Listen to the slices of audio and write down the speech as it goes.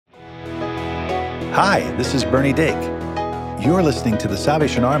Hi, this is Bernie Dake. You're listening to the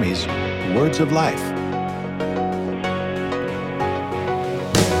Salvation Army's Words of Life.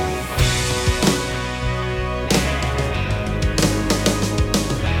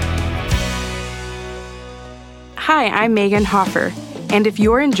 Hi, I'm Megan Hoffer, and if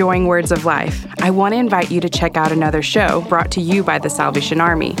you're enjoying Words of Life, I want to invite you to check out another show brought to you by the Salvation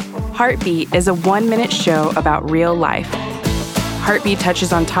Army. Heartbeat is a 1-minute show about real life. Heartbeat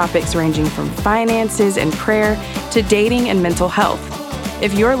touches on topics ranging from finances and prayer to dating and mental health.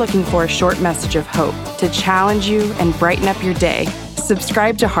 If you're looking for a short message of hope to challenge you and brighten up your day,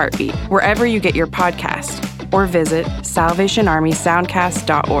 subscribe to Heartbeat wherever you get your podcast or visit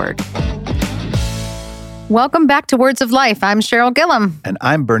salvationarmysoundcast.org. Welcome back to Words of Life. I'm Cheryl Gillum. And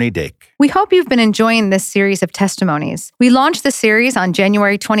I'm Bernie Dake. We hope you've been enjoying this series of testimonies. We launched the series on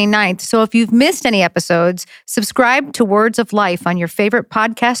January 29th, so if you've missed any episodes, subscribe to Words of Life on your favorite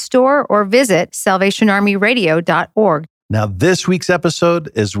podcast store or visit salvationarmyradio.org. Now, this week's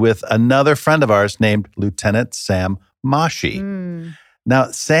episode is with another friend of ours named Lieutenant Sam Mhasvi.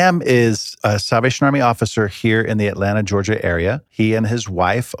 Now, Sam is a Salvation Army officer here in the Atlanta, Georgia area. He and his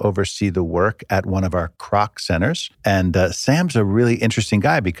wife oversee the work at one of our Croc centers. And Sam's a really interesting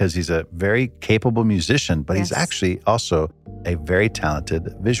guy because he's a very capable musician, but he's actually also a very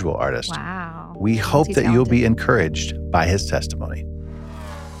talented visual artist. Wow. We hope that you'll be encouraged by his testimony.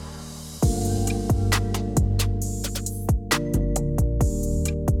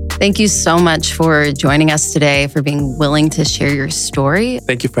 Thank you so much for joining us today, for being willing to share your story.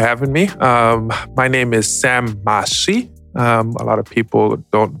 Thank you for having me. My name is Sam Mhasvi. A lot of people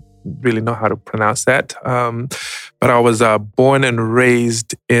don't really know how to pronounce that. But I was born and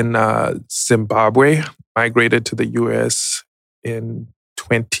raised in Zimbabwe, migrated to the U.S. in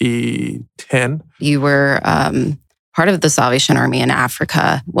 2010. You were part of the Salvation Army in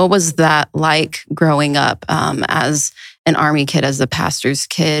Africa. What was that like growing up as an Army kid, as a pastor's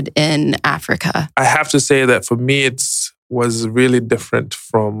kid in Africa? I have to say that for me, it was really different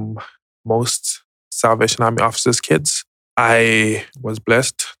from most Salvation Army officers' kids. I was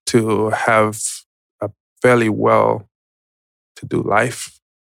blessed to have a fairly well-to-do life,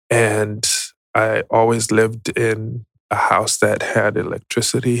 and I always lived in a house that had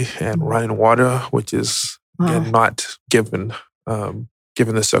electricity and running water, which is again not given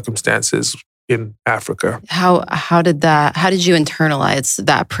the circumstances in Africa. How did you internalize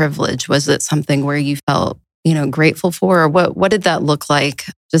that privilege? Was it something where you felt, grateful for, or what did that look like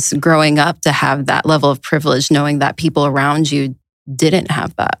just growing up to have that level of privilege, knowing that people around you didn't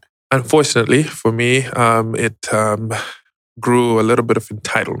have that? Unfortunately for me, it grew a little bit of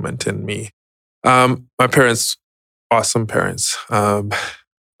entitlement in me. My parents, awesome parents, I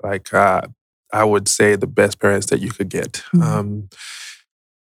would say the best parents that you could get.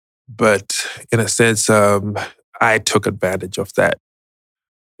 But in a sense, I took advantage of that.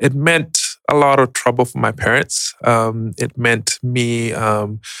 It meant a lot of trouble for my parents. It meant me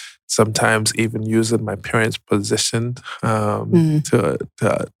sometimes even using my parents' position to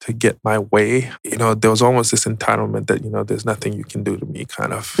get my way. There was almost this entitlement that, there's nothing you can do to me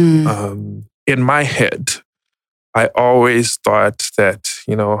kind of. In my head, I always thought that,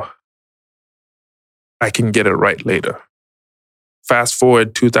 I can get it right later. Fast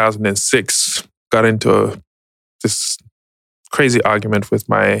forward 2006, got into this crazy argument with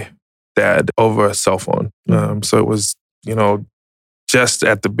my dad over a cell phone. So it was, just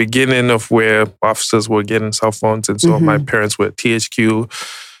at the beginning of where officers were getting cell phones. And so my parents were at THQ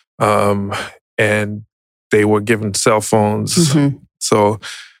and they were given cell phones. So,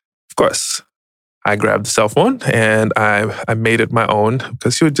 of course, I grabbed the cell phone and I made it my own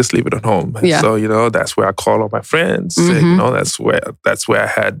because you would just leave it at home. Yeah. So, that's where I call all my friends. And, that's where I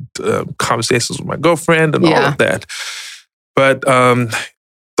had conversations with my girlfriend and all of that. But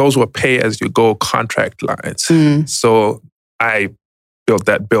those were pay-as-you-go contract lines. So I built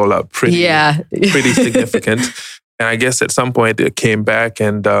that bill up pretty significant. And I guess at some point it came back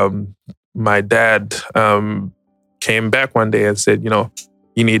and my dad came back one day and said, you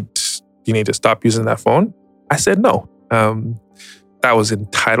need to stop using that phone. I said no. That was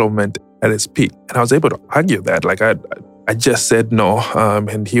entitlement at its peak. And I was able to argue that. Like I just said no.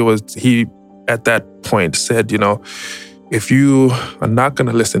 And he at that point said, if you are not going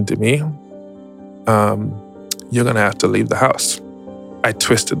to listen to me, you're going to have to leave the house. I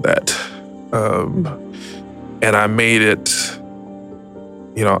twisted that. And I made it,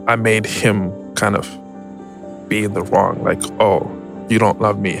 I made him kind of be in the wrong. Like, oh, you don't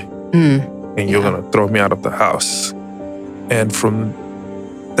love me. And you're going to throw me out of the house. And from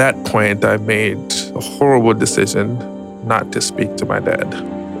that point, I made a horrible decision not to speak to my dad.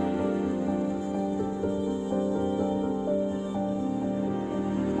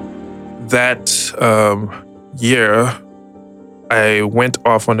 that year, I went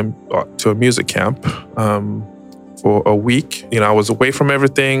off to a music camp for a week. I was away from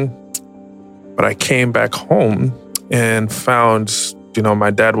everything, but I came back home and found,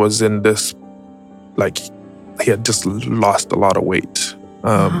 my dad was in this, he had just lost a lot of weight.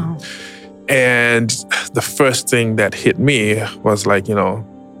 Wow. And the first thing that hit me was I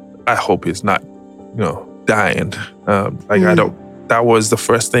hope he's not, dying. That was the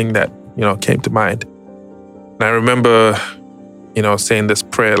first thing that, came to mind. And I remember, saying this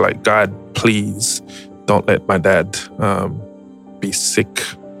prayer, God, please don't let my dad be sick.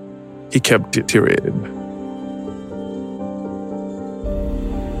 He kept deteriorating.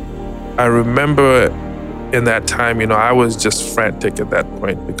 I remember in that time, I was just frantic at that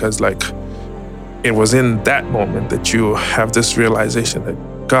point because it was in that moment that you have this realization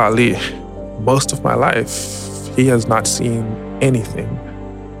that, golly, most of my life, he has not seen anything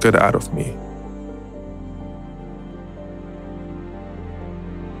good out of me.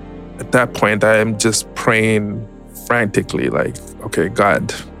 At that point, I am just praying frantically, okay,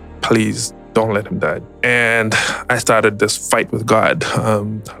 God, please don't let him die. And I started this fight with God.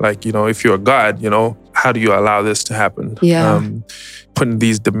 If you're a God, how do you allow this to happen? Yeah. Putting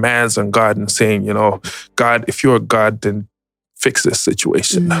these demands on God and saying, God, if you're a God, then fix this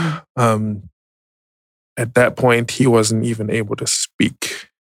situation. Mm. At that point, he wasn't even able to speak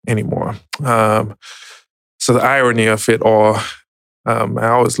anymore. So the irony of it all, I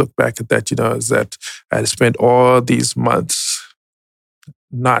always look back at that, is that I had spent all these months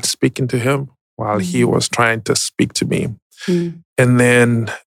not speaking to him while he was trying to speak to me. Mm. And then,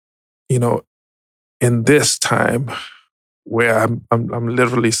 in this time where I'm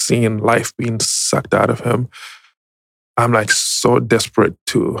literally seeing life being sucked out of him, I'm so desperate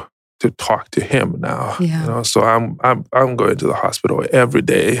to talk to him now. Yeah. So I'm going to the hospital every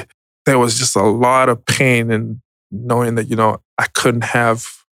day. There was just a lot of pain in knowing that, I couldn't have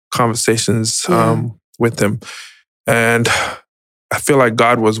conversations with him. And I feel like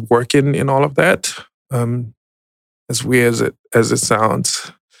God was working in all of that. As weird as it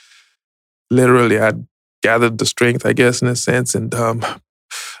sounds, literally I gathered the strength, I guess, in a sense. And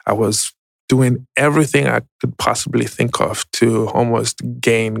I was doing everything I could possibly think of to almost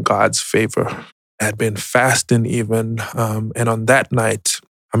gain God's favor. I had been fasting even. And on that night,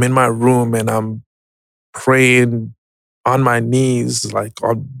 I'm in my room and I'm praying on my knees,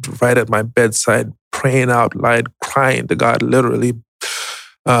 right at my bedside, praying out loud, crying to God, literally.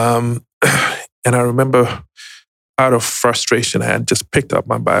 And I remember out of frustration, I had just picked up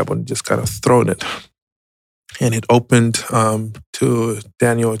my Bible and just kind of thrown it. And it opened to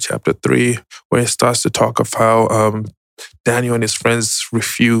Daniel chapter 3, where it starts to talk of how Daniel and his friends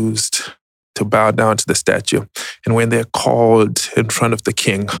refused to bow down to the statue. And when they're called in front of the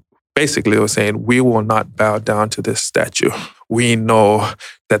king, basically they were saying, we will not bow down to this statue. We know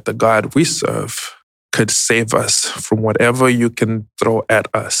that the God we serve could save us from whatever you can throw at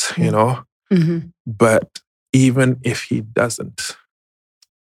us, Mm-hmm. But even if he doesn't,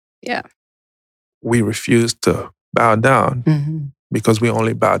 we refuse to bow down because we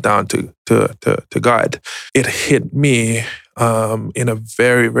only bow down to God. It hit me in a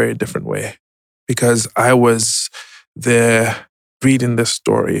very, very different way because I was there reading this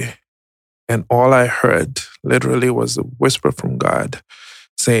story and all I heard literally was a whisper from God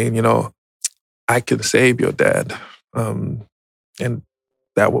saying, I can save your dad. And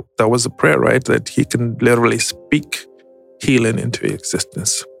that was a prayer, right? That he can literally speak healing into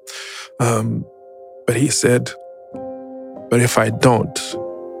existence. But he said, but if I don't,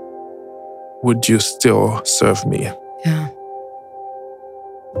 would you still serve me? Yeah.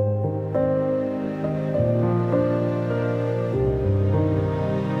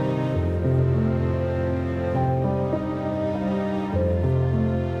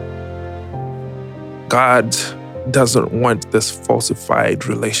 God doesn't want this falsified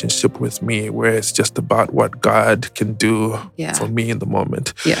relationship with me where it's just about what God can do for me in the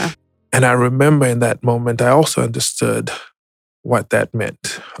moment. Yeah. And I remember in that moment, I also understood what that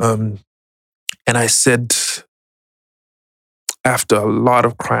meant. And I said, after a lot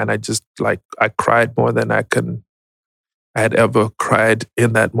of crying, I cried more than I had ever cried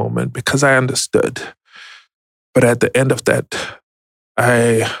in that moment because I understood. But at the end of that,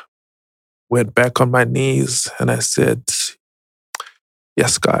 I went back on my knees and I said,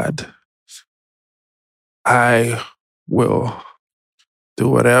 yes, God, I will do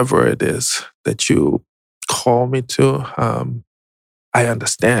whatever it is that you call me to. I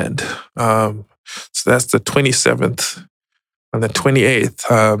understand. So that's the 27th. On the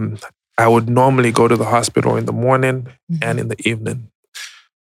 28th, I would normally go to the hospital in the morning and in the evening.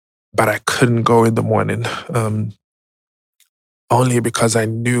 but I couldn't go in the morning, only because I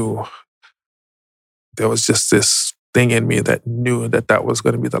knew there was just this thing in me that knew that that was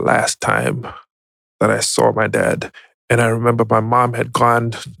going to be the last time that I saw my dad. And I remember my mom had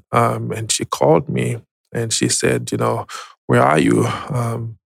gone, and she called me and she said, where are you?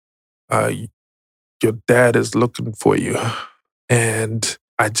 Your dad is looking for you. And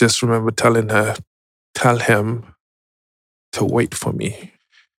I just remember telling her, tell him to wait for me.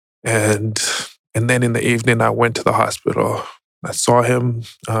 And then in the evening, I went to the hospital. I saw him,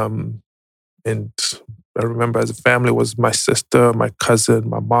 and I remember as a family was my sister, my cousin,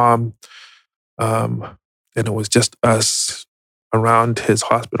 my mom, and it was just us around his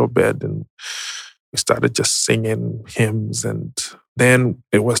hospital bed, and we started just singing hymns. And then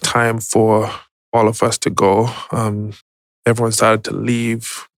it was time for all of us to go. Everyone started to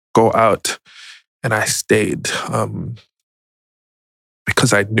leave, go out, and I stayed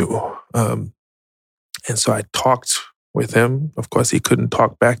because I knew. And so I talked with him. Of course, he couldn't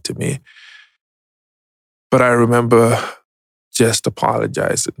talk back to me. But I remember just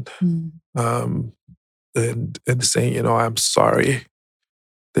apologizing and saying, I'm sorry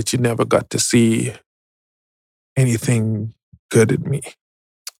that you never got to see anything good in me.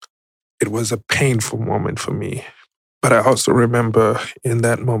 It was a painful moment for me. But I also remember in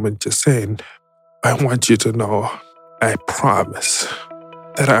that moment just saying, I want you to know, I promise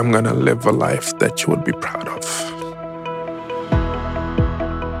that I'm going to live a life that you would be proud of.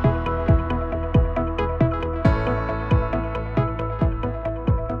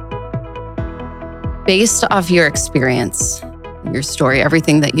 Based off your experience, your story,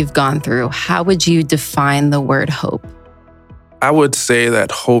 everything that you've gone through, how would you define the word hope? I would say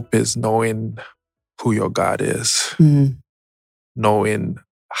that hope is knowing who your God is, knowing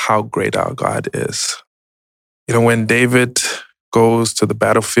how great our God is. When David goes to the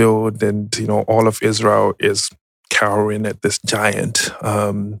battlefield and, all of Israel is cowering at this giant,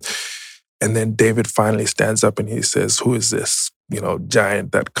 and then David finally stands up and he says, who is this,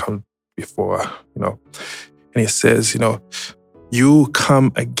 giant that comes before, and he says, you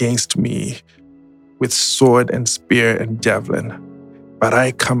come against me with sword and spear and javelin, but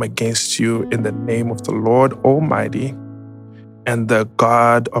I come against you in the name of the Lord Almighty and the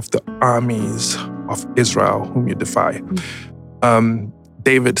God of the armies of Israel, whom you defy.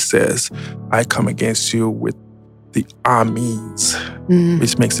 David says, I come against you with the armies,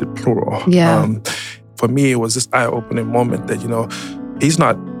 which makes it plural. Yeah. For me, it was this eye-opening moment that,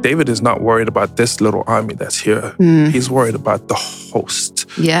 David is not worried about this little army that's here. He's worried about the host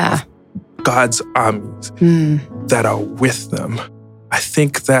of God's armies that are with them. I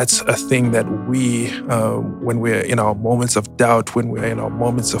think that's a thing that we, when we're in our moments of doubt, when we're in our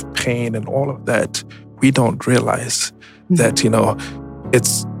moments of pain and all of that, we don't realize that,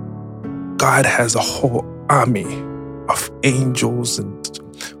 it's God has a whole army of angels and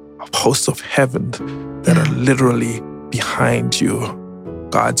hosts of heaven that are literally behind you.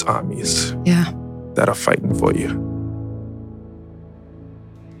 God's armies that are fighting for you.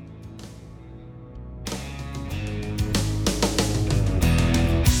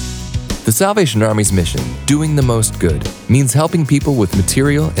 The Salvation Army's mission, doing the most good, means helping people with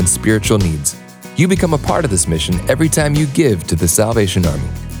material and spiritual needs. You become a part of this mission every time you give to the Salvation Army.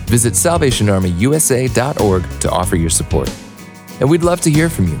 Visit salvationarmyusa.org to offer your support. And we'd love to hear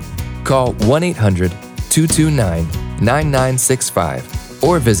from you. Call 1-800-229-9965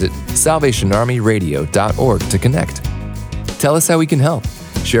 or visit salvationarmyradio.org to connect. Tell us how we can help.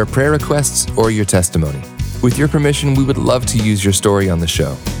 Share prayer requests or your testimony. With your permission, we would love to use your story on the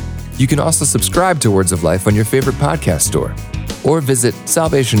show. You can also subscribe to Words of Life on your favorite podcast store or visit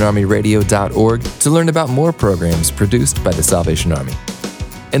salvationarmyradio.org to learn about more programs produced by the Salvation Army.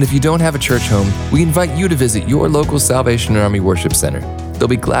 And if you don't have a church home, we invite you to visit your local Salvation Army Worship Center. They'll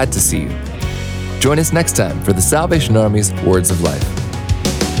be glad to see you. Join us next time for the Salvation Army's Words of Life.